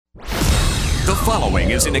following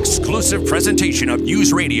is an exclusive presentation of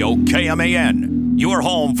News Radio KMAN, your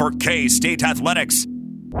home for K-State athletics.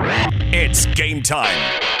 It's game time.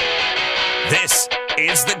 This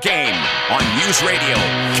is The Game on News Radio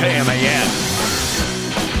KMAN.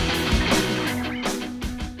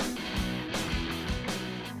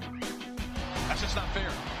 That's just not fair.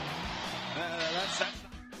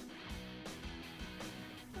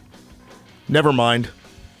 Never mind.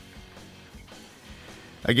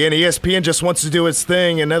 Again, ESPN just wants to do its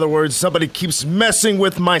thing. In other words, somebody keeps messing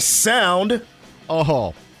with my sound.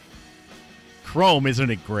 Oh, Chrome, isn't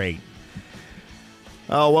it great?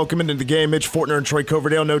 Welcome into the game. Mitch Fortner and Troy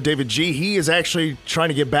Coverdale. No David G. He is actually trying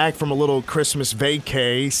to get back from a little Christmas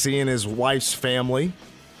vacay, seeing his wife's family.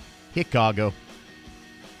 Chicago.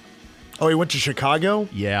 Oh, he went to Chicago?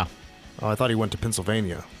 Yeah. Oh, I thought he went to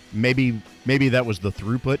Pennsylvania. Maybe that was the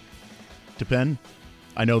throughput to Penn.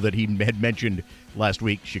 I know that he had mentioned last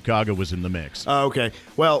week Chicago was in the mix. Okay.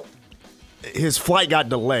 Well, his flight got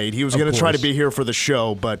delayed. He was going to try to be here for the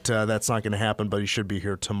show, but that's not going to happen. But he should be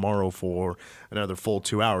here tomorrow for another full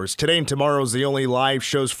 2 hours. Today and tomorrow is the only live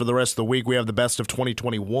shows for the rest of the week. We have the best of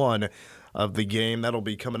 2021 of the game. That'll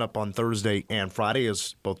be coming up on Thursday and Friday,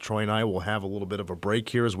 as both Troy and I will have a little bit of a break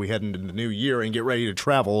here as we head into the new year and get ready to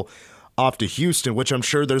travel off to Houston, which I'm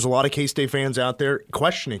sure there's a lot of K-State fans out there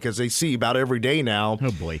questioning because they see about every day now.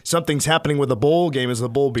 Oh, boy. Something's happening with the bowl game. Is the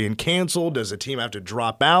bowl being canceled? Does a team have to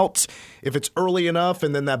drop out if it's early enough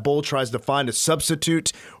and then that bowl tries to find a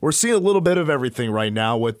substitute? We're seeing a little bit of everything right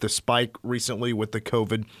now with the spike recently with the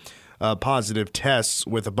COVID positive tests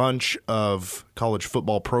with a bunch of college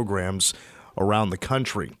football programs around the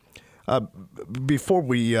country. Before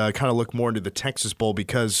we kind of look more into the Texas Bowl,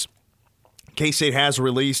 because K-State has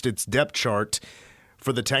released its depth chart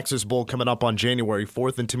for the Texas Bowl coming up on January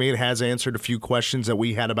 4th, and to me it has answered a few questions that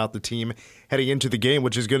we had about the team heading into the game,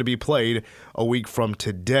 which is going to be played a week from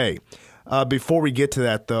today. Before we get to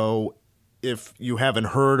that, though, if you haven't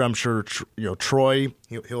heard, I'm sure Troy,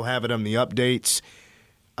 he'll have it on the updates.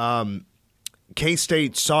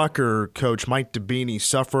 K-State soccer coach Mike Dabini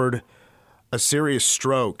suffered a serious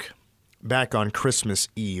stroke back on Christmas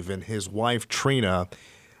Eve, and his wife Trina,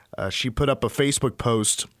 she put up a Facebook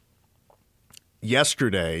post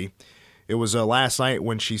yesterday. It was last night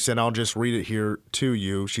when she said, I'll just read it here to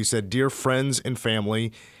you. She said, "Dear friends and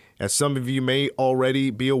family, as some of you may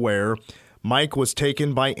already be aware, Mike was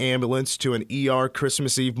taken by ambulance to an ER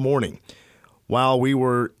Christmas Eve morning while we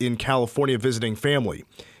were in California visiting family.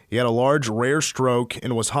 He had a large, rare stroke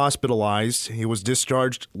and was hospitalized. He was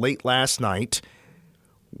discharged late last night.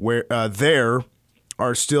 Where there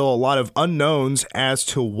are still a lot of unknowns as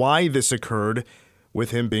to why this occurred with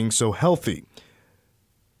him being so healthy.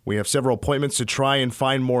 We have several appointments to try and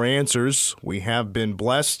find more answers. We have been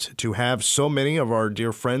blessed to have so many of our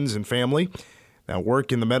dear friends and family that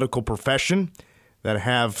work in the medical profession that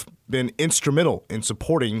have been instrumental in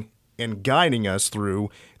supporting and guiding us through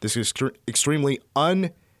this extremely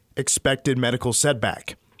unexpected medical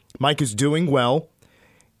setback. Mike is doing well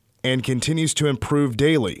and continues to improve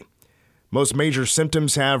daily. Most major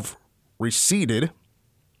symptoms have receded.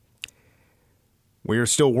 We are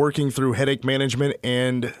still working through headache management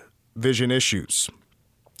and vision issues.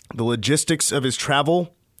 The logistics of his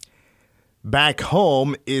travel back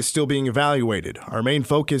home is still being evaluated. Our main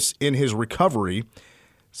focus in his recovery.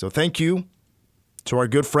 So thank you to our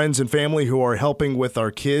good friends and family who are helping with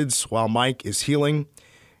our kids while Mike is healing.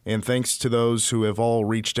 And thanks to those who have all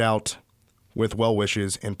reached out with well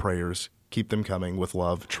wishes and prayers. Keep them coming. With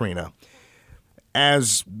love, Trina."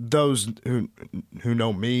 As those who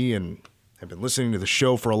know me and have been listening to the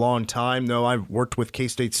show for a long time know, I've worked with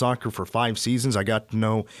K-State soccer for 5 seasons. I got to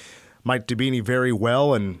know Mike Dabini very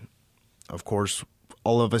well, and of course,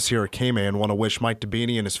 all of us here at K-Man want to wish Mike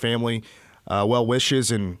Dabini and his family well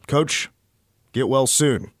wishes. And Coach, get well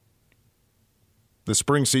soon. The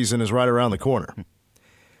spring season is right around the corner.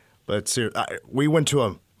 But we went to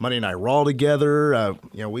a Monday Night Raw together.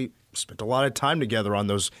 We spent a lot of time together on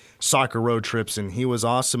those soccer road trips, and he was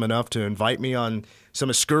awesome enough to invite me on some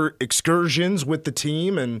excursions with the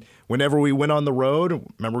team. And whenever we went on the road,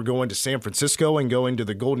 remember going to San Francisco and going to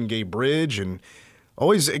the Golden Gate Bridge, and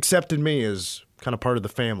always accepted me as kind of part of the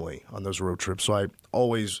family on those road trips. So I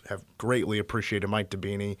always have greatly appreciated Mike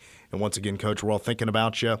Dabini. And once again, Coach, we're all thinking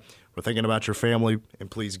about you. We're thinking about your family, and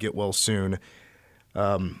please get well soon.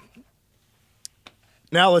 Now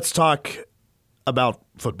let's talk about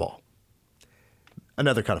football.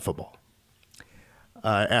 Another kind of football.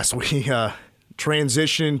 As we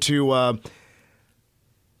transition to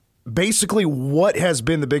basically what has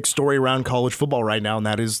been the big story around college football right now, and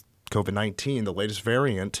that is COVID-19. The latest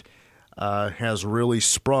variant has really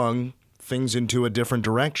sprung things into a different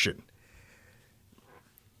direction.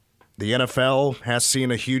 The NFL has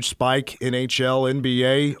seen a huge spike, NHL,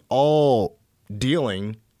 NBA, all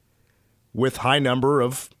dealing with high number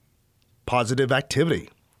of positive activity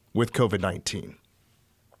with COVID-19.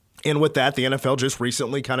 And with that, the NFL just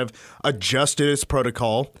recently kind of adjusted its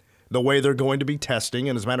protocol, the way they're going to be testing.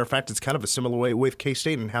 And as a matter of fact, it's kind of a similar way with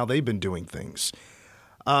K-State and how they've been doing things.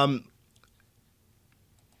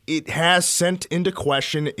 It has sent into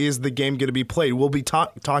question, is the game going to be played? We'll be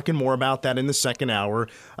talking more about that in the second hour,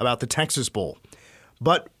 about the Texas Bowl.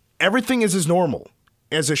 But everything is as normal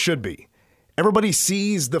as it should be. Everybody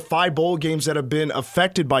sees the 5 bowl games that have been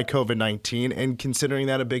affected by COVID-19 and considering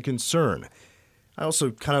that a big concern. I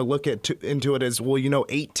also kind of look into it as, well,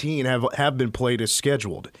 18 have been played as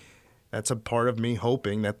scheduled. That's a part of me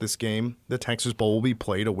hoping that this game, the Texas Bowl, will be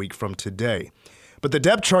played a week from today. But the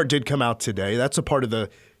depth chart did come out today. That's a part of the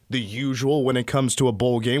usual when it comes to a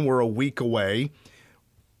bowl game. We're a week away.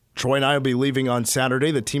 Troy and I will be leaving on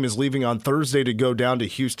Saturday. The team is leaving on Thursday to go down to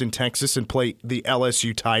Houston, Texas, and play the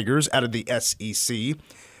LSU Tigers out of the SEC.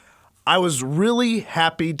 I was really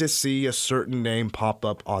happy to see a certain name pop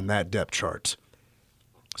up on that depth chart.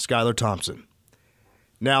 Skylar Thompson.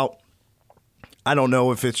 Now, I don't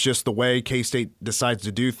know if it's just the way K-State decides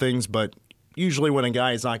to do things, but usually when a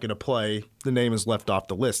guy is not going to play, the name is left off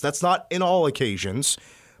the list. That's not in all occasions,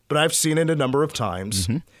 but I've seen it a number of times.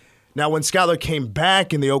 Mm-hmm. Now, when Skylar came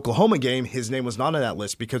back in the Oklahoma game, his name was not on that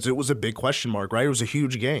list because it was a big question mark, right? It was a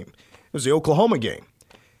huge game. It was the Oklahoma game.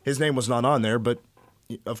 His name was not on there, but,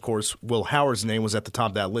 of course, Will Howard's name was at the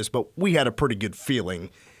top of that list. But we had a pretty good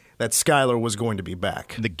feeling that Skylar was going to be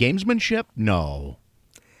back. The gamesmanship? No.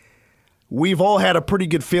 We've all had a pretty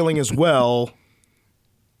good feeling as well.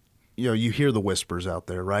 You hear the whispers out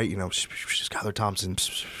there, right? Skylar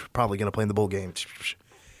Thompson's probably going to play in the bowl game.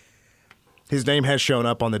 His name has shown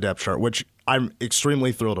up on the depth chart, which I'm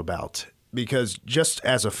extremely thrilled about because just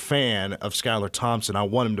as a fan of Skylar Thompson, I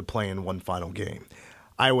want him to play in one final game.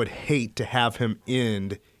 I would hate to have him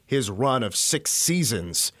end his run of 6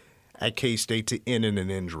 seasons at K-State to end in an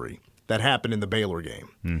injury. That happened in the Baylor game.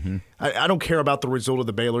 Mm-hmm. I don't care about the result of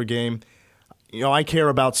the Baylor game. I care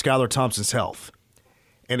about Skylar Thompson's health.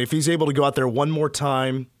 And if he's able to go out there one more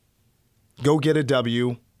time, go get a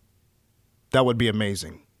W, that would be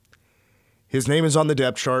amazing. His name is on the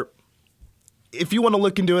depth chart. If you want to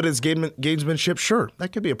look into it as gamesmanship, sure,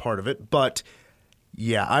 that could be a part of it. But,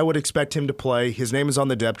 yeah, I would expect him to play. His name is on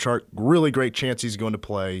the depth chart. Really great chance he's going to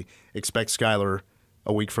play. Expect Skylar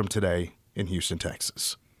a week from today in Houston,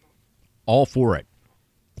 Texas. All for it.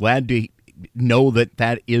 Glad to know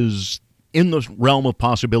that is in the realm of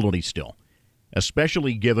possibility still,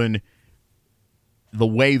 especially given the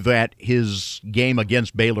way that his game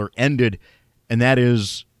against Baylor ended, and that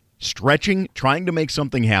is stretching, trying to make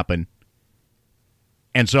something happen,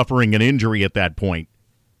 and suffering an injury at that point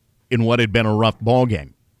in what had been a rough ball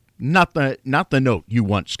game. Not the note you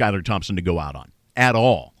want Skylar Thompson to go out on at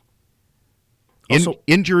all.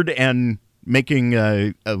 Injured and making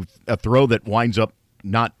a throw that winds up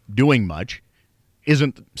not doing much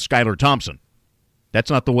isn't Skylar Thompson.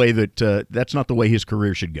 That's not the way his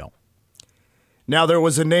career should go. Now there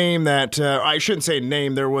was a name that I shouldn't say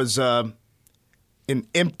name. There was an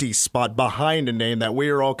empty spot behind a name that we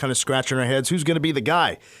are all kind of scratching our heads. Who's going to be the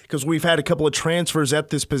guy? Because we've had a couple of transfers at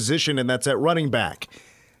this position, and that's at running back.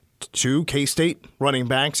 2 K-State running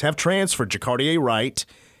backs have transferred. Jacardier Wright,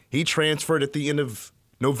 he transferred at the end of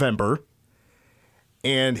November,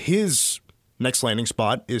 and his next landing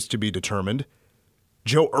spot is to be determined.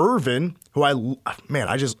 Joe Irvin, who I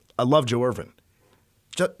love Joe Irvin.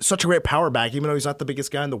 Such a great power back, even though he's not the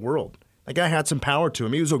biggest guy in the world. That guy had some power to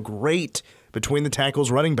him. He was a great between the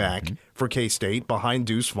tackles running back for K-State behind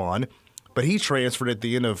Deuce Vaughn, but he transferred at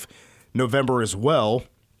the end of November as well.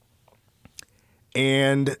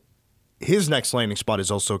 And his next landing spot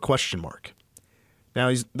is also a question mark.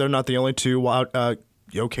 Now, they're not the only 2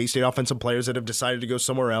 K-State offensive players that have decided to go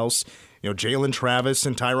somewhere else. Jalen Travis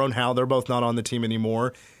and Tyrone Howe, they're both not on the team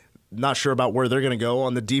anymore. Not sure about where they're going to go.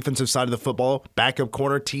 On the defensive side of the football, backup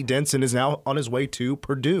corner T. Denson is now on his way to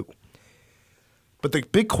Purdue. But the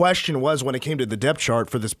big question was, when it came to the depth chart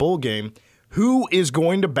for this bowl game, who is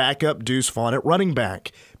going to back up Deuce Vaughn at running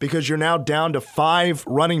back? Because you're now down to 5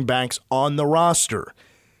 running backs on the roster.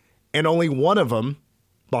 And only one of them,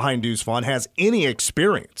 behind Deuce Vaughn, has any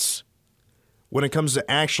experience when it comes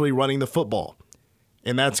to actually running the football.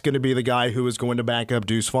 And that's going to be the guy who is going to back up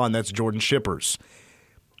Deuce Vaughn. That's Jordan Shippers.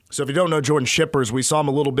 So if you don't know Jordan Shippers, we saw him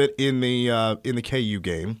a little bit in the KU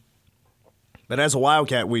game. But as a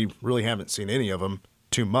Wildcat, we really haven't seen any of him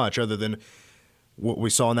too much, other than what we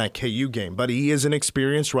saw in that KU game. But he is an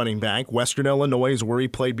experienced running back. Western Illinois is where he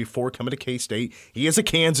played before coming to K-State. He is a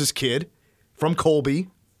Kansas kid from Colby.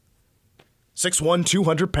 6'1",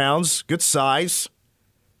 200 pounds, good size.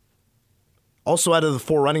 Also, out of the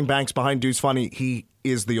 4 running backs behind Deuce Vaughn, he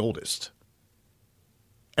is the oldest.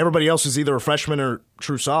 Everybody else is either a freshman or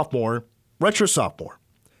true sophomore, retro sophomore.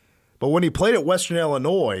 But when he played at Western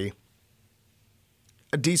Illinois,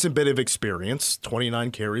 a decent bit of experience,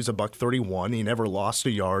 29 carries, $131. He never lost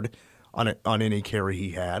a yard on any carry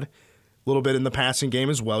he had. A little bit in the passing game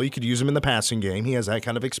as well. You could use him in the passing game. He has that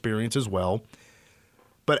kind of experience as well.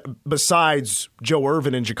 But besides Joe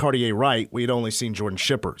Irvin and Jacardier Wright, we had only seen Jordan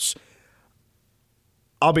Shippers.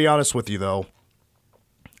 I'll be honest with you, though.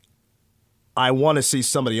 I want to see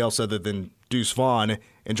somebody else other than Deuce Vaughn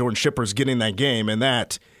and Jordan Shippers getting that game, and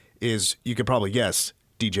that is, you could probably guess,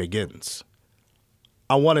 DJ Giddens.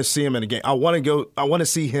 I want to see him in a game. I want to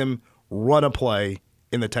see him run a play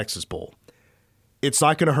in the Texas Bowl. It's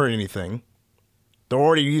not going to hurt anything. They're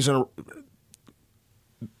already using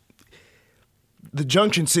the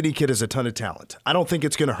Junction City kid has a ton of talent. I don't think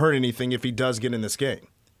it's going to hurt anything if he does get in this game.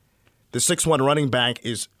 The 6'1" running back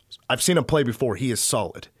is, I've seen him play before, he is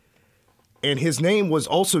solid. And his name was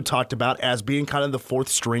also talked about as being kind of the 4th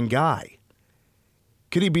string guy.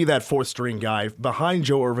 Could he be that 4th string guy behind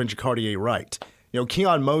Joe Irvin, Jacardier Wright? You know,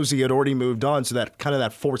 Keon Mosey had already moved on, so that kind of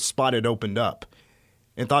that 4th spot had opened up.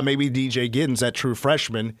 And thought maybe DJ Giddens, that true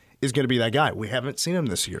freshman, is going to be that guy. We haven't seen him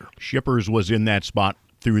this year. Shippers was in that spot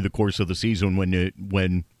through the course of the season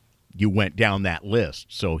when you went down that list.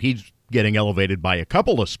 So he's getting elevated by a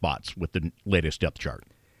couple of spots with the latest depth chart.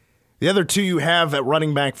 The other 2 you have at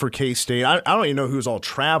running back for K-State, I don't even know who's all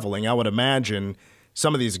traveling. I would imagine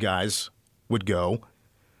some of these guys would go.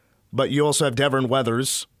 But you also have Devin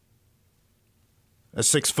Weathers, a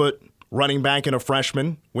 6-foot running back and a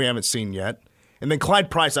freshman we haven't seen yet. And then Clyde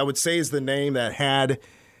Price, I would say, is the name that had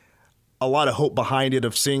a lot of hope behind it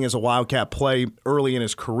of seeing as a Wildcat play early in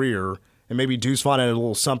his career. And maybe Deuce Vaughn had a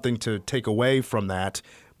little something to take away from that.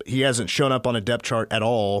 But he hasn't shown up on a depth chart at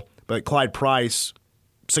all. But Clyde Price,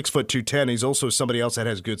 6'2", 210, he's also somebody else that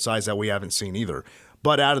has good size that we haven't seen either.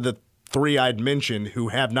 But out of the 3 I'd mentioned who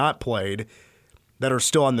have not played that are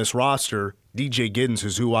still on this roster, DJ Giddens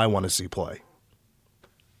is who I want to see play.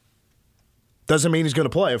 Doesn't mean he's going to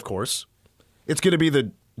play, of course. It's going to be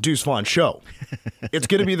the Deuce Vaughn show. It's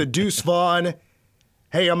going to be the Deuce Vaughn,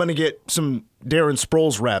 hey, I'm going to get some Darren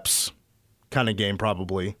Sproles reps kind of game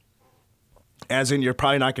probably. As in, you're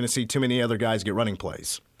probably not going to see too many other guys get running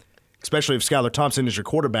plays. Especially if Skylar Thompson is your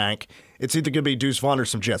quarterback, it's either going to be Deuce Vaughn or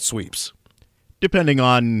some jet sweeps. Depending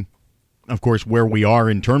on, of course, where we are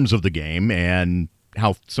in terms of the game and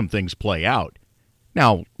how some things play out.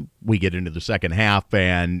 Now, we get into the second half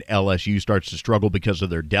and LSU starts to struggle because of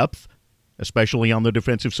their depth, especially on the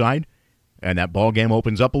defensive side, and that ball game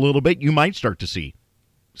opens up a little bit, you might start to see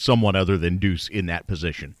someone other than Deuce in that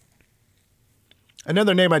position.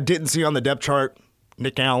 Another name I didn't see on the depth chart,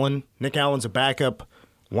 Nick Allen. Nick Allen's a backup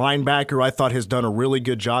linebacker I thought has done a really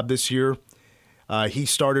good job this year. He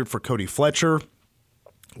started for Cody Fletcher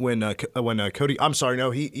he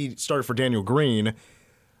started for Daniel Green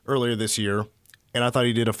earlier this year, and I thought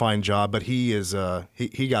he did a fine job, but he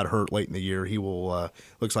got hurt late in the year. He will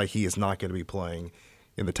looks like he is not going to be playing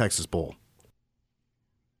in the Texas Bowl.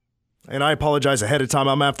 And I apologize ahead of time.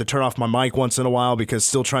 I'm going to have to turn off my mic once in a while because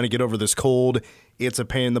still trying to get over this cold. It's a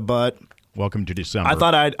pain in the butt. Welcome to December.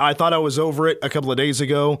 I thought I was over it a couple of days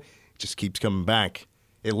ago. It just keeps coming back.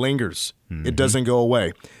 It lingers. Mm-hmm. It doesn't go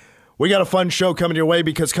away. We got a fun show coming your way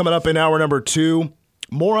because coming up in hour number 2,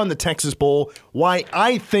 more on the Texas Bowl, why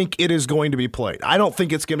I think it is going to be played. I don't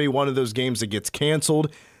think it's going to be one of those games that gets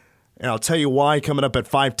canceled, and I'll tell you why coming up at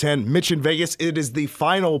 5:10. Mitch in Vegas, it is the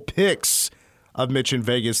final picks of Mitch in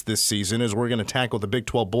Vegas this season as we're going to tackle the Big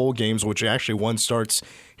 12 Bowl games, which actually one starts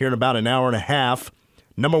here in about an hour and a half.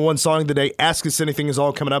 Number 1 song of the day, Ask Us Anything, is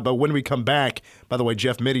all coming up. But when we come back, by the way,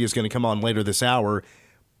 Jeff Mitty is going to come on later this hour.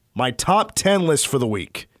 My top 10 list for the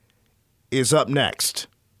week is up next,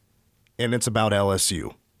 and it's about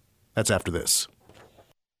LSU. That's after this.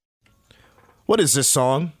 What is this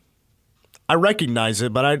song? I recognize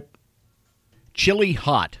it, but Chili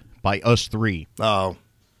Hot by Us 3. Oh.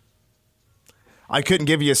 I couldn't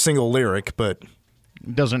give you a single lyric, but...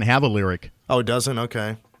 It doesn't have a lyric. Oh, it doesn't?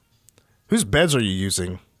 Okay. Whose beds are you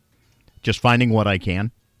using? Just finding what I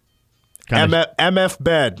can. MF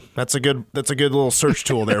bed. That's a good little search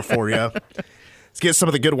tool there for you. Let's get some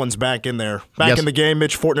of the good ones back in there. Back in the game,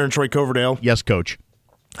 Mitch Fortner and Troy Coverdale. Yes, Coach.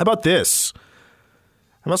 How about this?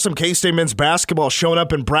 How about some K-State men's basketball showing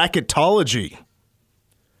up in bracketology?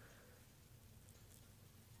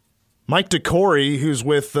 Mike DeCory, who's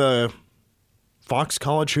with Fox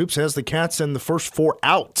College Hoops, has the Cats in the first 4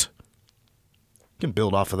 out. You can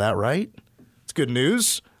build off of that, right? It's good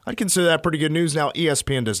news. I'd consider that pretty good news. Now,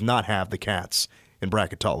 ESPN does not have the Cats in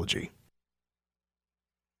bracketology.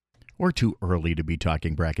 We're too early to be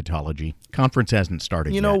talking bracketology. Conference hasn't started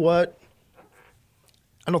yet. You know what?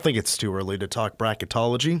 I don't think it's too early to talk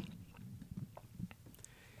bracketology.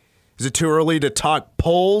 Is it too early to talk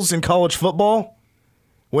polls in college football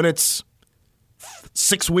when it's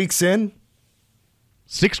 6 weeks in?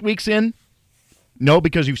 6 weeks in? No,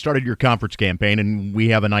 because you've started your conference campaign, and we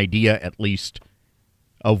have an idea, at least,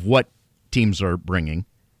 of what teams are bringing.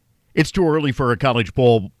 It's too early for a college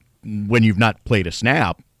poll when you've not played a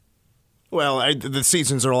snap. Well, the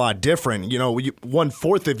seasons are a lot different. You know,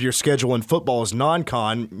 1/4 of your schedule in football is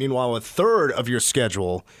non-con. Meanwhile, 1/3 of your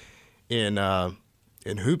schedule in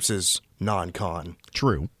hoops is non-con.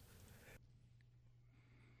 True.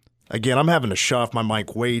 Again, I'm having to shut off my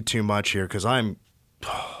mic way too much here because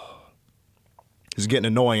it's getting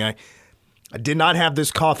annoying. I did not have this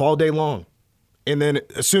cough all day long. And then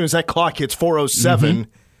as soon as that clock hits 4:07,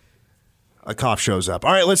 a cough shows up.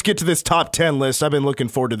 All right, let's get to this top 10 list. I've been looking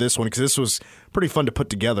forward to this one because this was pretty fun to put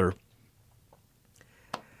together.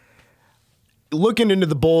 Looking into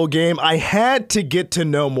the bowl game, I had to get to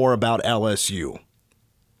know more about LSU.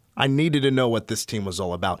 I needed to know what this team was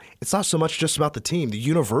all about. It's not so much just about the team, the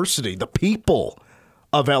university, the people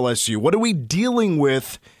of LSU. What are we dealing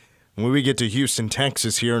with when we get to Houston,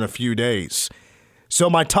 Texas here in a few days? So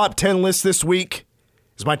my top 10 list this week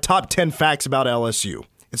is my top 10 facts about LSU.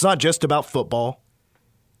 It's not just about football.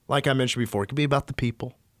 Like I mentioned before, it could be about the people.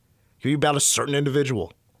 It could be about a certain individual.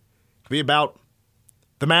 It could be about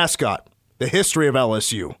the mascot, the history of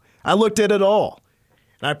LSU. I looked at it all,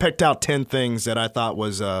 and I picked out 10 things that I thought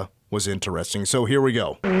was interesting. So here we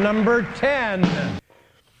go. Number 10.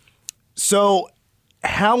 So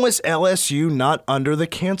how is LSU not under the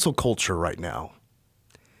cancel culture right now?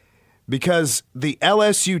 Because the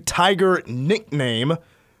LSU Tiger nickname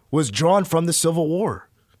was drawn from the Civil War.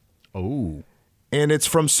 Oh. And it's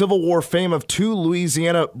from Civil War fame of 2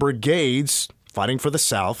 Louisiana brigades fighting for the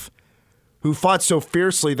South who fought so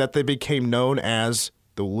fiercely that they became known as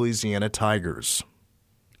the Louisiana Tigers.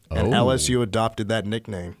 And LSU adopted that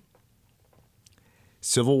nickname.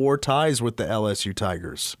 Civil War ties with the LSU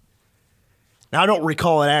Tigers. Now, I don't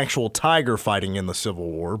recall an actual tiger fighting in the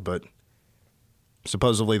Civil War, but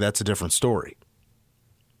supposedly that's a different story.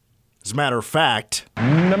 As a matter of fact,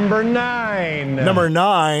 Number 9. Number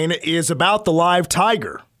 9 is about the live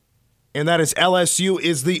tiger, and that is LSU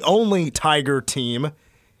is the only tiger team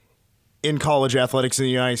in college athletics in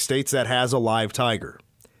the United States that has a live tiger.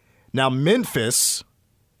 Now, Memphis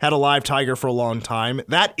had a live tiger for a long time.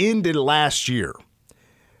 That ended last year.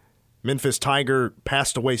 Memphis Tiger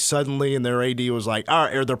passed away suddenly, and their AD was like, all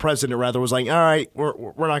right, or their president rather was like, all right,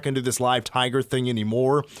 we're not going to do this live tiger thing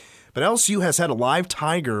anymore. But LSU has had a live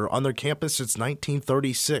tiger on their campus since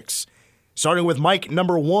 1936, starting with Mike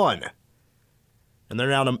number 1. And they're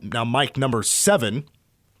now Mike number 7.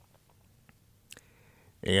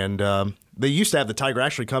 And they used to have the tiger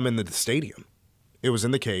actually come into the stadium. It was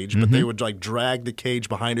in the cage, but they would like drag the cage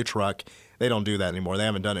behind a truck. They don't do that anymore. They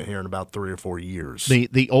haven't done it here in about 3 or 4 years.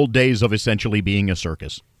 The old days of essentially being a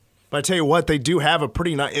circus. But I tell you what, they do have a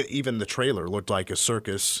pretty nice, even the trailer looked like a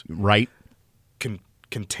circus. Right.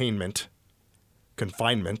 Confinement.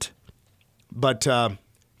 But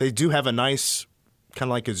they do have a nice,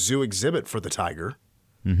 kind of like a zoo exhibit for the tiger.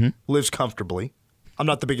 Mm-hmm. Lives comfortably. I'm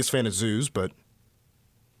not the biggest fan of zoos, but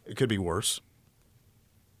it could be worse.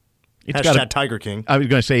 Hashtag Tiger King. I was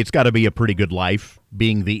going to say, it's got to be a pretty good life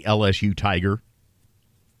being the LSU Tiger.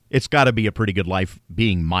 It's got to be a pretty good life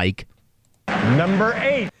being Mike. Number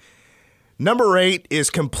 8. Number 8 is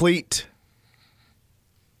complete.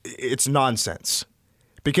 It's nonsense.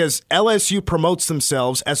 Because LSU promotes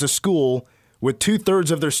themselves as a school with 2/3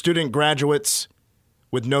 of their student graduates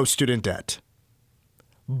with no student debt.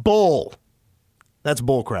 Bull. That's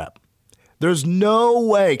bull crap. There's no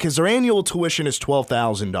way, because their annual tuition is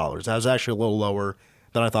 $12,000. That was actually a little lower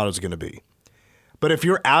than I thought it was going to be. But if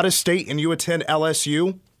you're out of state and you attend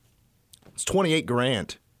LSU, it's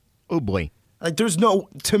 $28,000. Oh boy. Like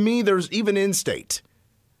to me, there's even in state.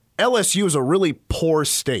 LSU is a really poor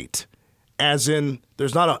state, as in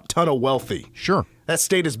there's not a ton of wealthy. Sure. That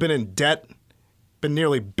state has been in debt, been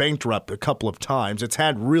nearly bankrupt a couple of times. It's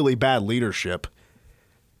had really bad leadership.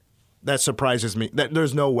 That surprises me.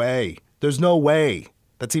 There's no way. There's no way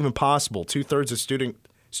that's even possible. 2/3 of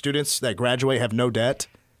students that graduate have no debt.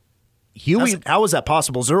 How is that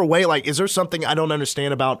possible? Is there a way, is there something I don't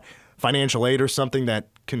understand about financial aid or something that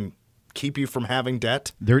can keep you from having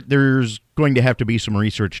debt? There's going to have to be some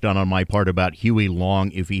research done on my part about Huey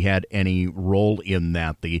Long, if he had any role in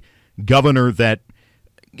that. The governor that,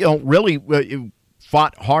 really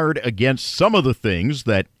fought hard against some of the things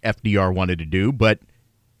that FDR wanted to do, but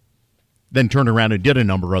then turned around and did a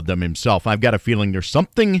number of them himself. I've got a feeling there's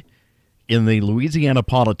something in the Louisiana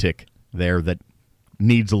politic there that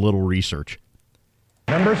needs a little research.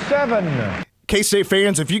 Number 7. K-State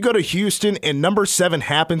fans, if you go to Houston and number 7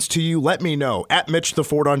 happens to you, let me know. At Mitch the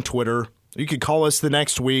Ford on Twitter. You could call us the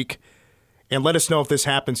next week and let us know if this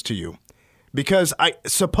happens to you. Because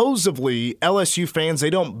supposedly LSU fans, they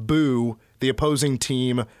don't boo the opposing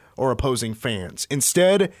team or opposing fans.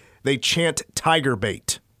 Instead, they chant Tiger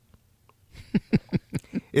bait.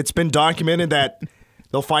 It's been documented that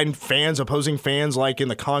they'll find fans, opposing fans, like in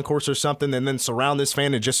the concourse or something, and then surround this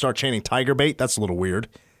fan and just start chanting Tiger bait. That's a little weird.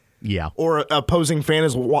 Yeah. Or an opposing fan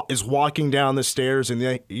is walking down the stairs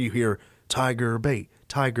and you hear Tiger bait,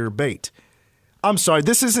 Tiger bait. I'm sorry,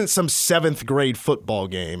 this isn't some 7th grade football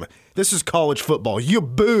game. This is college football. You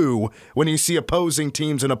boo when you see opposing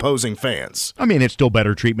teams and opposing fans. I mean, it's still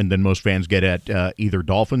better treatment than most fans get at either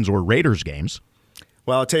Dolphins or Raiders games.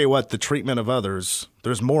 Well, I'll tell you what, the treatment of others,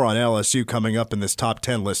 there's more on LSU coming up in this top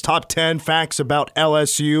 10 list. Top 10 facts about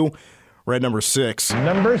LSU. We're at number 6.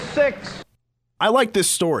 Number 6. I like this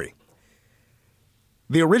story.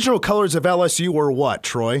 The original colors of LSU were what,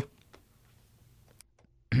 Troy?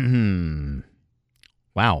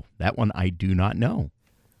 Wow, that one I do not know.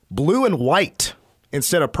 Blue and white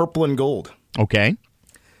instead of purple and gold. Okay.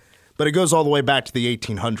 But it goes all the way back to the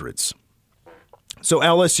 1800s. So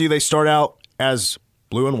LSU, they start out as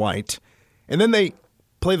blue and white, and then they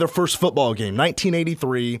play their first football game,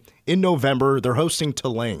 1983, in November. They're hosting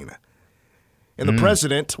Tulane. And the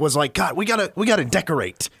president was like, God, we gotta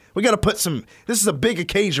decorate. We gotta put some, this is a big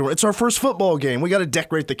occasion. It's our first football game. We gotta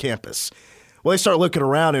decorate the campus. Well, they start looking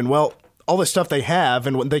around, and well, all the stuff they have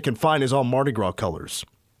and what they can find is all Mardi Gras colors.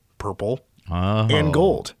 Purple and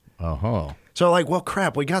gold. Uh-huh. So like, well,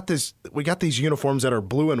 crap, we got these uniforms that are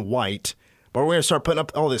blue and white, but we're going to start putting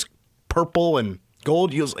up all this purple and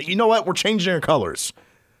gold. You know what? We're changing our colors.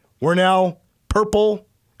 We're now purple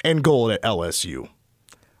and gold at LSU.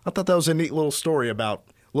 I thought that was a neat little story about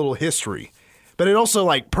little history. But it also,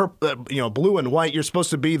 like, blue and white, you're supposed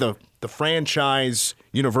to be the franchise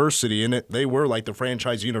university, and they were like the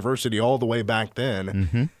franchise university all the way back then.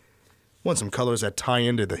 Mm-hmm. Want some colors that tie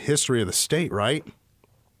into the history of the state, right?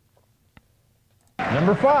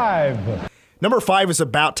 Number 5. Number 5 is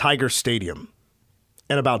about Tiger Stadium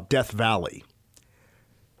and about Death Valley.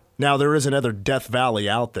 Now, there is another Death Valley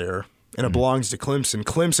out there, and it belongs to Clemson.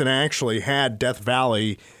 Clemson actually had Death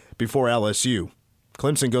Valley before LSU.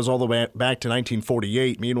 Clemson goes all the way back to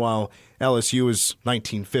 1948. Meanwhile, LSU is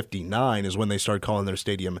 1959 is when they started calling their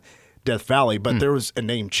stadium Death Valley, but there was a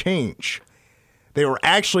name change. They were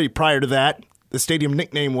actually, prior to that, the stadium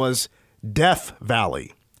nickname was Death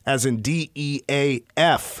Valley, as in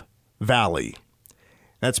D-E-A-F Valley.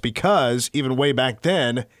 That's because even way back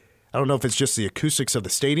then, I don't know if it's just the acoustics of the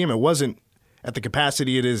stadium, it wasn't at the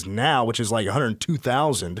capacity it is now, which is like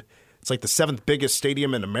 102,000. It's like the 7th biggest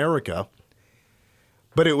stadium in America.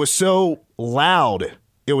 But it was so loud,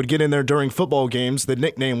 it would get in there during football games. The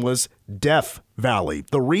nickname was Death Valley.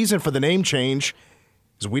 The reason for the name change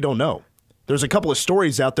is we don't know. There's a couple of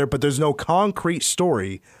stories out there, but there's no concrete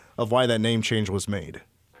story of why that name change was made.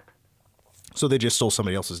 So they just stole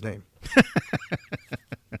somebody else's name.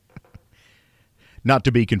 Not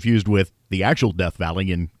to be confused with the actual Death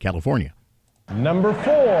Valley in California. Number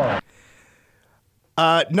 4.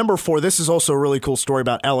 Number 4, this is also a really cool story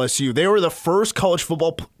about LSU. They were the first college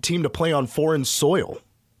football team to play on foreign soil.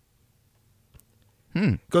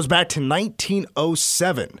 Goes back to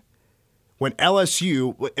 1907 when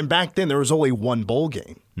LSU, and back then there was only one bowl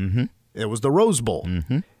game. Mm-hmm. It was the Rose Bowl.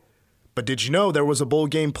 Mm-hmm. But did you know there was a bowl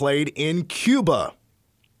game played in Cuba?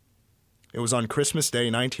 It was on Christmas Day,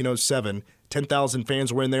 1907. 10,000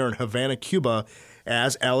 fans were in there in Havana, Cuba,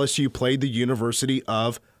 as LSU played the University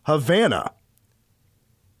of Havana.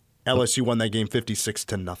 LSU won that game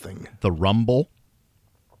 56-0. The Rum Bowl?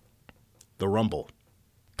 The Rumble.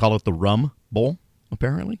 Call it the Rum Bowl,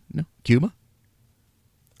 apparently? No? Cuba?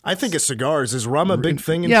 I think it's cigars. Is rum a big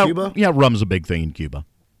thing in Cuba? Yeah, rum's a big thing in Cuba.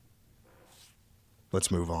 Let's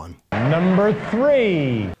move on. Number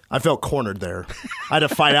 3. I felt cornered there. I had to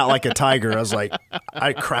fight out like a tiger. I was like,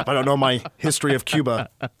 I don't know my history of Cuba.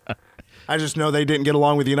 I just know they didn't get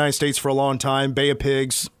along with the United States for a long time. Bay of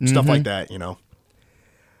Pigs, stuff like that, you know.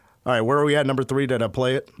 All right, where are we at? Number 3, did I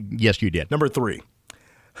play it? Yes, you did. Number 3.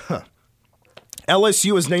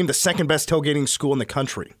 LSU is named the second best tailgating school in the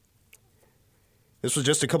country. This was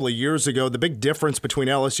just a couple of years ago. The big difference between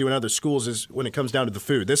LSU and other schools is when it comes down to the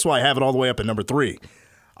food. This is why I have it all the way up at number 3.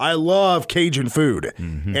 I love Cajun food.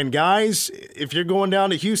 Mm-hmm. And guys, if you're going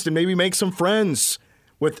down to Houston, maybe make some friends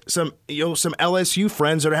with some LSU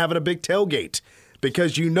friends that are having a big tailgate,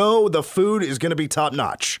 because the food is going to be top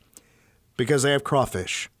notch because they have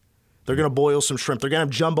crawfish. They're going to boil some shrimp. They're going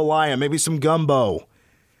to have jambalaya, maybe some gumbo.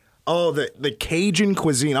 Oh, the Cajun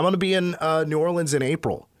cuisine. I'm going to be in New Orleans in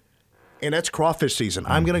April, and that's crawfish season.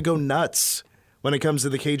 I'm going to go nuts when it comes to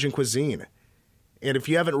the Cajun cuisine. And if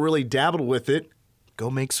you haven't really dabbled with it,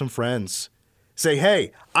 go make some friends. Say,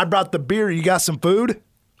 hey, I brought the beer. You got some food?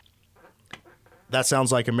 That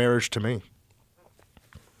sounds like a marriage to me.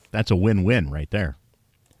 That's a win-win right there.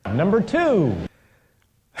 Number 2.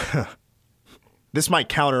 This might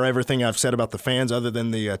counter everything I've said about the fans other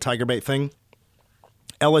than the Tiger Bait thing.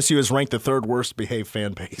 LSU is ranked the 3rd worst behaved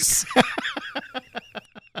fan base.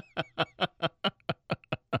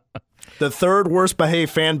 The 3rd worst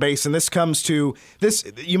behaved fan base, and this comes to this.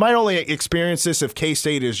 You might only experience this if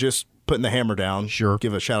K-State is just putting the hammer down. Sure.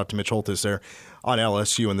 Give a shout out to Mitch Holtis there on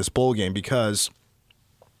LSU in this bowl game, because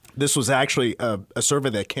this was actually a survey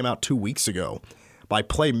that came out 2 weeks ago by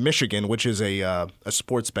Play Michigan, which is a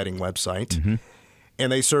sports betting website. Mm-hmm.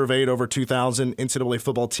 And they surveyed over 2,000 NCAA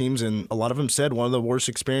football teams, and a lot of them said one of the worst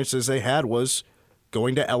experiences they had was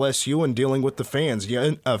going to LSU and dealing with the fans.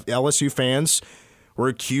 LSU fans were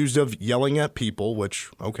accused of yelling at people, which,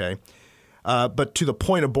 okay. But to the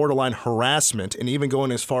point of borderline harassment, and even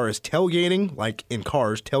going as far as tailgating, like in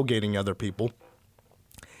cars, tailgating other people,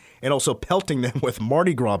 and also pelting them with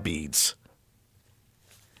Mardi Gras beads.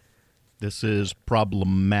 This is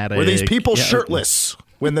problematic. Were these people shirtless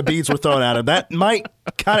when the beads were thrown at them? That might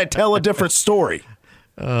kind of tell a different story.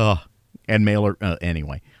 And mailer,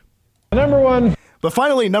 anyway. Number 1. But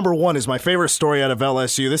finally, number 1 is my favorite story out of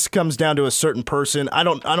LSU. This comes down to a certain person. I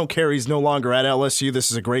don't care. He's no longer at LSU.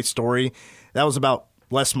 This is a great story. That was about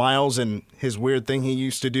Les Miles and his weird thing he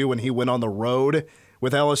used to do when he went on the road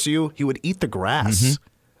with LSU. He would eat the grass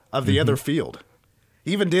of the other field.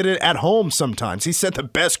 He even did it at home sometimes. He said the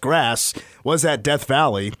best grass was at Death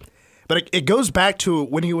Valley. But it goes back to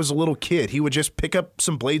when he was a little kid. He would just pick up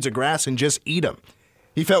some blades of grass and just eat them.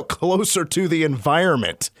 He felt closer to the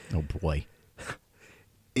environment. Oh, boy.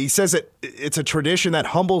 He says it's a tradition that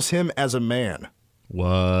humbles him as a man.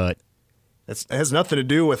 What? It has nothing to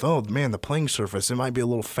do with, oh, man, the playing surface. It might be a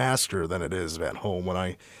little faster than it is at home when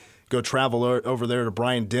I go travel over there to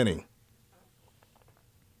Bryant-Denny.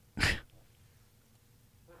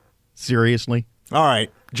 Seriously? All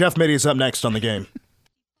right. Jeff Mitty's up next on the game.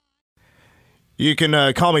 You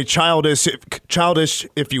can call me childish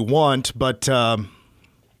if you want, but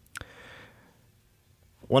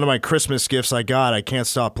one of my Christmas gifts I got, I can't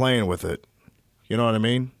stop playing with it. You know what I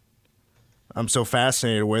mean? I'm so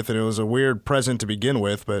fascinated with it. It was a weird present to begin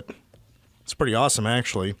with, but it's pretty awesome,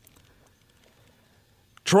 actually.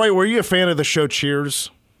 Troy, were you a fan of the show Cheers?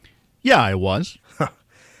 Yeah, I was.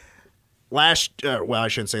 I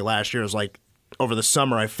shouldn't say last year. It was like over the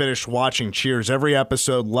summer, I finished watching Cheers every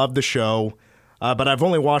episode, loved the show, but I've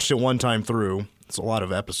only watched it one time through. It's a lot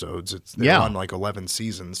of episodes. They're on like 11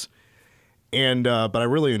 seasons. And but I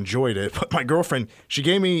really enjoyed it. But my girlfriend, she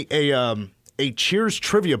gave me a Cheers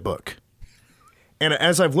trivia book. And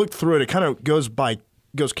as I've looked through it, it kind of goes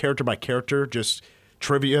character by character, just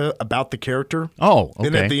trivia about the character. Oh, okay.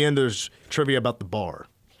 And at the end, there's trivia about the bar.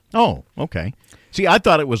 Oh, okay. See, I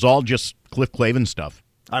thought it was all just Cliff Clavin stuff.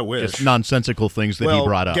 I wish. Just nonsensical things that he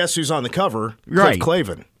brought up. Guess who's on the cover? Right. Cliff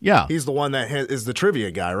Clavin. Yeah. He's the one that is the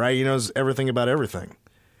trivia guy, right? He knows everything about everything.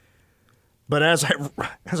 But as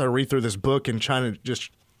I read through this book and try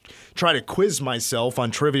to quiz myself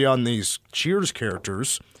on trivia on these Cheers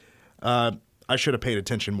characters, I should have paid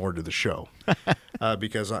attention more to the show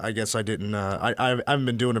because I guess I didn't. I haven't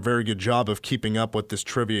been doing a very good job of keeping up with this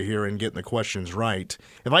trivia here and getting the questions right.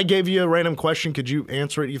 If I gave you a random question, could you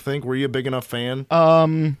answer it? You think? Were you a big enough fan?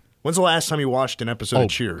 When's the last time you watched an episode of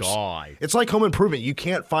Cheers? God. It's like Home Improvement. You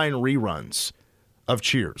can't find reruns of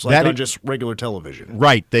Cheers on just regular television.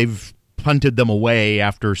 Right. They've punted them away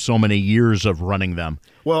after so many years of running them.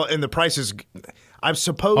 Well, and the prices, I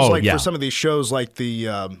suppose, for some of these shows, like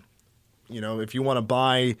the, if you want to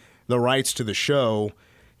buy the rights to the show,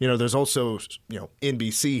 there's also,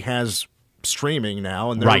 NBC has streaming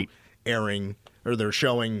now, and they're airing or they're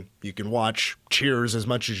showing you can watch Cheers as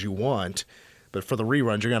much as you want. But for the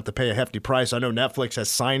reruns, you're going to have to pay a hefty price. I know Netflix has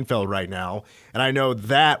Seinfeld right now, and I know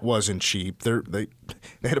that wasn't cheap. They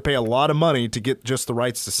had to pay a lot of money to get just the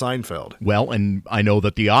rights to Seinfeld. Well, and I know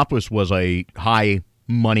that The Office was a high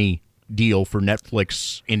money deal for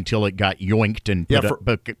Netflix until it got yoinked and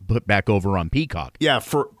put back over on Peacock. Yeah,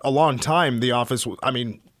 for a long time, The Office,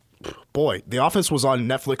 The Office was on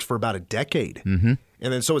Netflix for about a decade. Mm-hmm.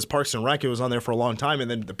 And then so was Parks and Rec. It was on there for a long time. And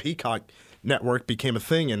then the Peacock network became a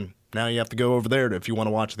thing. And now you have to go over there if you want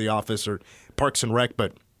to watch The Office or Parks and Rec.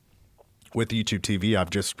 But with YouTube TV, I've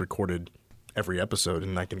just recorded every episode,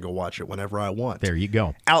 and I can go watch it whenever I want. There you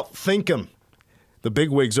go. Outthink them. The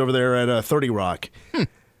bigwigs over there at 30 Rock.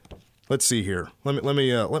 Let's see here.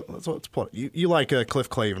 Let's pull it. You like Cliff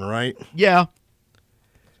Clavin, right? Yeah.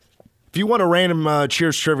 If you want a random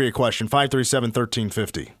Cheers trivia question,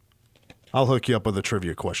 537-1350. I'll hook you up with a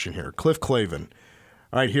trivia question here. Cliff Clavin.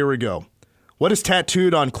 All right, here we go. What is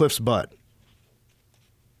tattooed on Cliff's butt?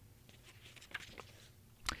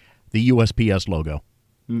 The USPS logo.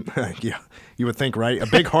 Yeah, you would think, right? A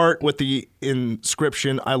big heart with the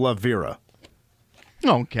inscription, I love Vera.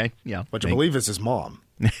 Oh, okay, yeah. Which I believe is his mom.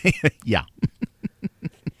 Yeah.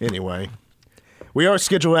 Anyway, we are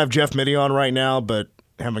scheduled to have Jeff Mitty on right now, but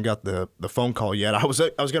haven't got the phone call yet. I was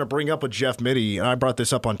going to bring up with Jeff Mitty, and I brought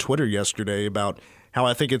this up on Twitter yesterday about how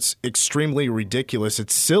I think it's extremely ridiculous.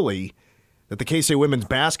 It's silly that the K-State women's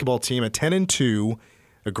basketball team at 10-2,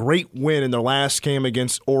 a great win in their last game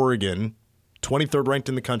against Oregon, 23rd ranked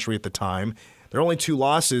in the country at the time. Their only two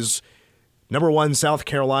losses, number 1 South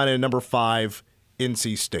Carolina and number 5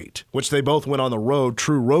 NC State, which they both went on the road,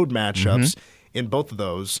 true road matchups in both of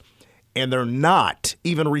those. And they're not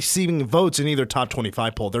even receiving votes in either top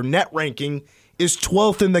 25 poll. Their net ranking is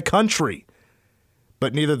 12th in the country.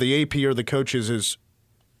 But neither the AP or the coaches is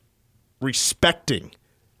respecting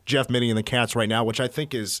Jeff Mitty and the Cats right now, which I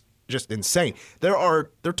think is just insane. There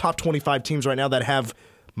are top 25 teams right now that have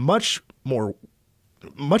much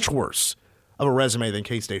worse of a resume than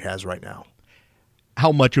K-State has right now.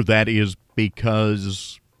 How much of that is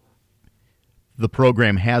because the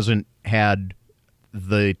program hasn't had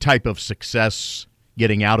the type of success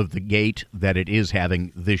getting out of the gate that it is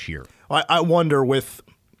having this year? I wonder with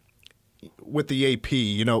the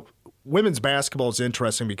AP, women's basketball is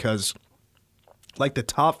interesting because like the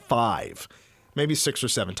top 5, maybe 6 or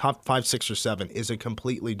 7, top 5, 6 or 7 is a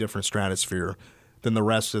completely different stratosphere than the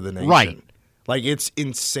rest of the nation. Right. Like it's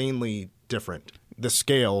insanely different. The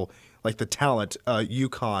scale, like the talent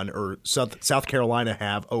UConn or South Carolina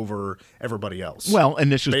have over everybody else. Well,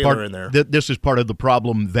 and this is Baylor in there. This is part of the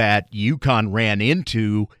problem that UConn ran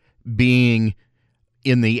into being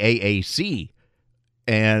in the AAC.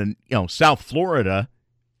 And, South Florida,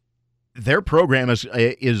 their program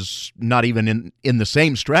is not even in the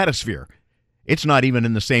same stratosphere. It's not even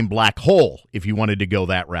in the same black hole, if you wanted to go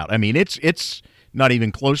that route. I mean, it's not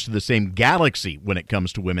even close to the same galaxy when it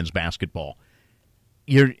comes to women's basketball.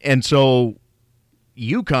 And so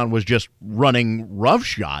UConn was just running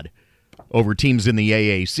roughshod over teams in the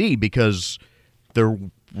AAC because there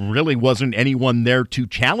really wasn't anyone there to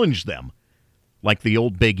challenge them like the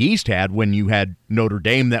old Big East had when you had Notre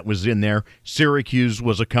Dame that was in there. Syracuse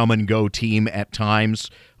was a come-and-go team at times,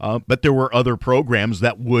 but there were other programs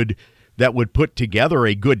that would put together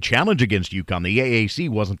a good challenge against UConn. The AAC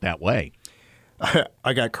wasn't that way.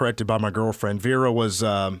 I got corrected by my girlfriend. Vera was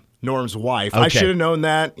Norm's wife. Okay. I should have known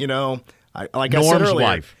that. Like Norm's I said earlier,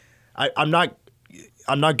 wife. I'm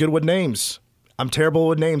not good with names. I'm terrible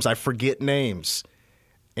with names. I forget names.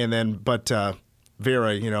 And then, but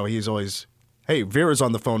Vera, he's always, hey, Vera's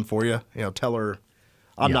on the phone for you. Tell her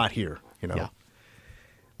I'm not here. Yeah.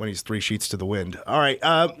 When he's 3 sheets to the wind. All right,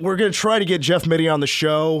 we're going to try to get Jeff Mitty on the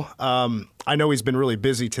show. I know he's been really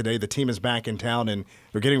busy today. The team is back in town, and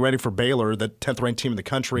they're getting ready for Baylor, the 10th-ranked team in the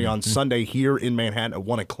country, on Sunday here in Manhattan at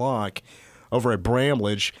 1 o'clock over at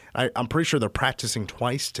Bramlage. I'm pretty sure they're practicing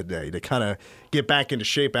twice today to kind of get back into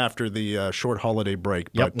shape after the short holiday break.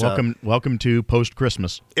 Yep, But, welcome to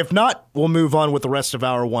post-Christmas. If not, we'll move on with the rest of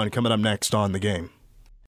Hour 1 coming up next on The Game.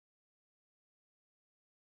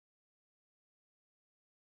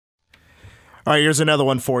 All right, here's another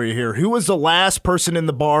one for you here. Who was the last person in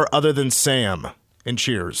the bar other than Sam in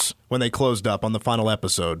Cheers when they closed up on the final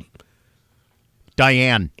episode?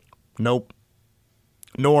 Diane. Nope.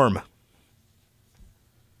 Norm.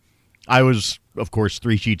 I was, of course,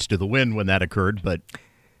 3 sheets to the wind when that occurred, but...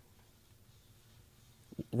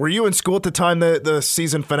 Were you in school at the time the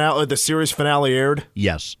season finale, the series finale aired?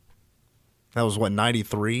 Yes. That was,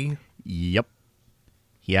 93? Yep.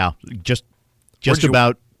 Yeah, just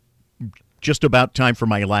about time for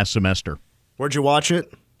my last semester. Where'd you watch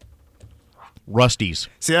it? Rusty's.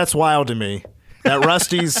 See, that's wild to me. That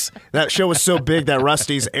Rusty's, that show was so big that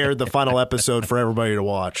Rusty's aired the final episode for everybody to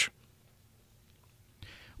watch.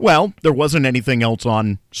 Well, there wasn't anything else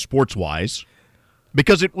on sports-wise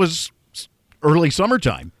because it was early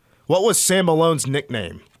summertime. What was Sam Malone's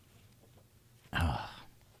nickname?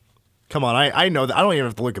 Come on, I know that. I don't even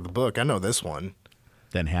have to look at the book. I know this one.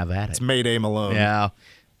 Then have at it. It's Mayday Malone. Yeah,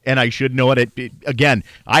 and I should know it. Again,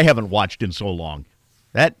 I haven't watched in so long.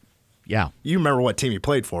 Yeah. You remember what team he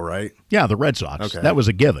played for, right? Yeah, the Red Sox. Okay. That was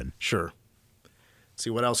a given. Sure. See,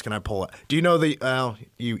 what else can I pull out? Do you know the?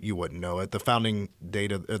 You wouldn't know it. The founding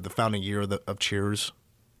date of the founding year of Cheers.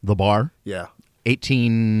 The bar. Yeah.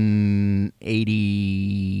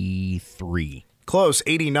 1883. Close,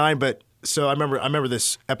 89. But so I remember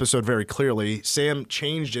this episode very clearly. Sam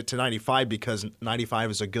changed it to 95 because 95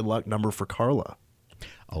 is a good luck number for Carla.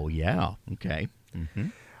 Oh yeah. Okay. Mm-hmm.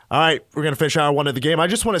 All right, we're going to finish hour one of the game. I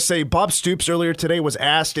just want to say Bob Stoops earlier today was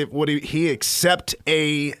asked if would he accept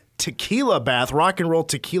a tequila bath, rock and roll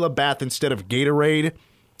tequila bath instead of Gatorade,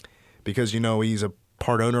 because he's a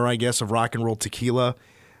part owner, I guess, of rock and roll tequila.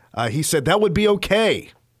 He said that would be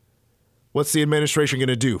okay. What's the administration going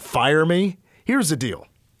to do? Fire me? Here's the deal.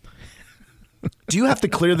 Do you have to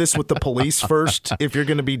clear this with the police first if you're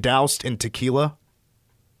going to be doused in tequila?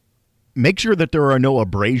 Make sure that there are no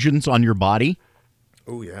abrasions on your body.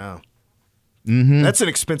 Oh, yeah. Mm-hmm. That's an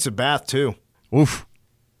expensive bath, too. Oof.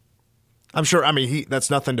 I'm sure, that's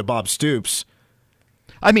nothing to Bob Stoops.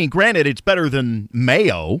 Granted, it's better than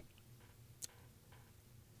mayo,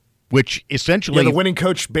 which essentially... Yeah, the winning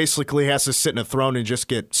coach basically has to sit in a throne and just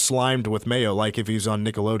get slimed with mayo, like if he's on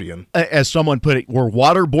Nickelodeon. As someone put it, we're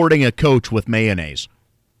waterboarding a coach with mayonnaise.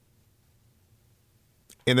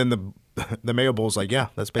 And then the Mayo Bowl's like, yeah,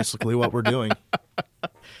 that's basically what we're doing.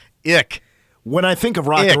 Ick. When I think of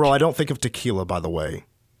rock and roll, I don't think of tequila, by the way.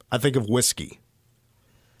 I think of whiskey.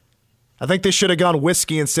 I think they should have gone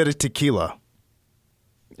whiskey instead of tequila.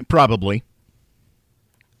 Probably.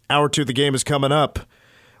 Hour 2 of the game is coming up.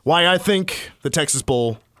 Why I think the Texas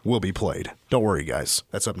Bowl will be played. Don't worry, guys.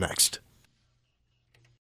 That's up next.